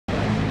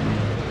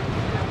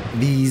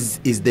This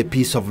is the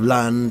piece of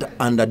land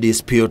under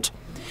dispute.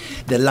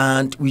 The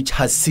land, which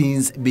has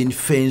since been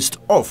fenced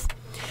off,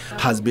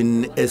 has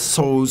been a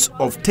source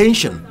of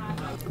tension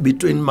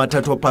between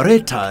Matatu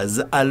operators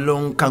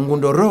along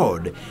Kangundo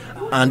Road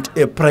and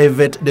a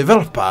private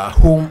developer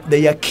whom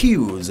they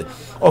accuse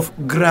of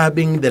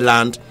grabbing the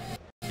land.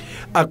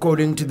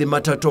 According to the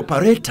Matatu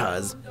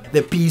operators,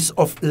 the piece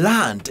of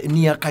land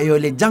near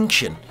Kayole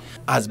junction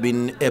has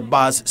been a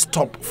bus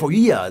stop for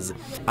years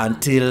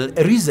until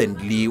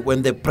recently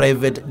when the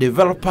private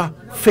developer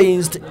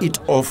fenced it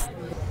off.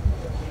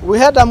 We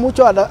had a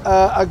mutual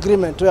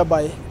agreement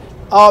whereby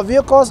our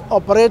vehicles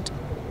operate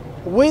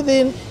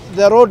within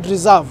the road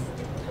reserve,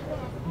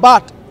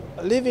 but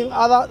leaving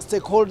other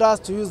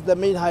stakeholders to use the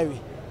main highway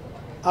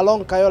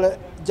along Kayole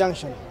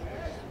junction.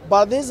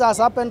 But this has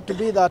happened to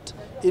be that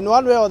in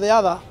one way or the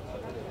other,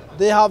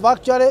 they have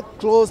actually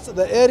closed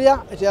the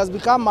area. It has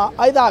become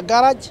either a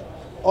garage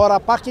or a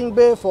parking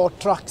bay for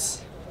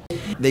trucks.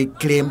 They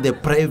claim the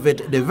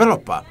private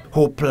developer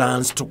who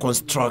plans to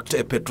construct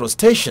a petrol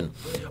station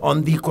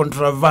on the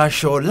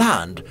controversial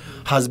land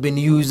has been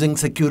using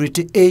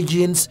security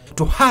agents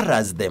to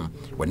harass them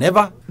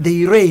whenever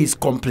they raise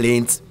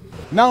complaints.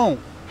 Now,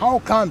 how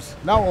comes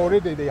now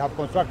already they have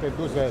constructed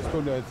those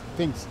stone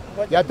things?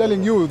 They are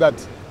telling you that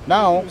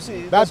now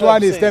that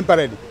one is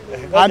temporary,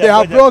 and they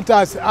have blocked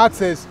us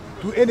access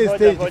to any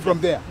stage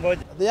from there.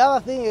 The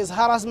other thing is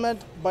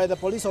harassment by the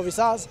police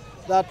officers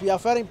that we are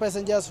ferrying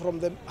passengers from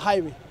the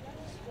highway.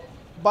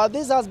 But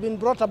this has been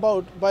brought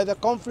about by the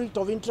conflict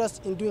of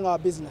interest in doing our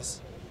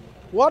business.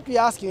 What we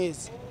are asking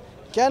is,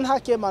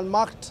 Kenha came and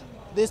marked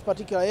this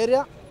particular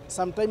area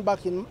sometime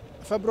back in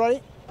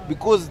February.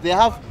 Because they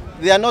are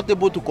not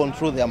able to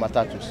control their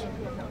matatus.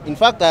 In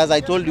fact, as I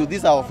told you,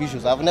 these are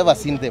officials. I've never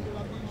seen them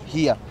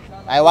here.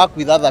 I work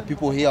with other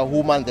people here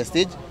who man the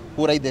stage,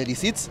 who write the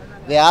receipts.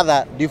 They are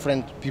other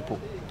different people,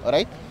 all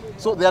right?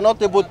 So they are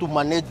not able to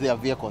manage their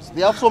vehicles.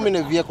 They have so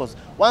many vehicles.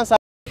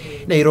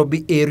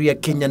 Nairobi Area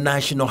Kenya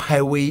National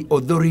Highway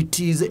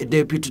Authority's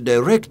Deputy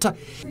Director,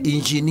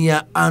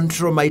 Engineer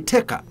Andrew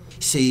Maiteka,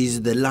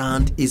 says the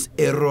land is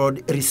a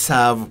road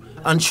reserve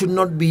and should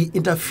not be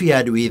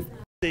interfered with.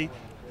 You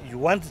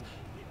want,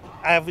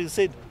 I have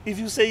said, if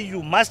you say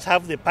you must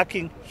have the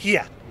parking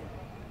here,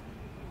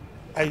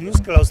 I use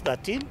clause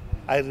 13,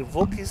 I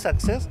revoke his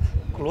access,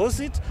 close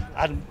it,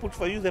 and put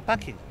for you the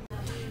parking.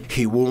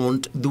 He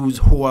warned those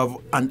who have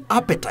an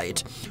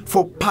appetite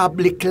for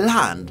public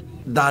land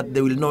that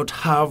they will not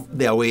have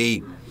their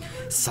way.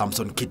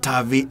 Samson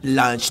Kitavi,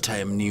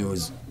 Lunchtime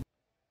News.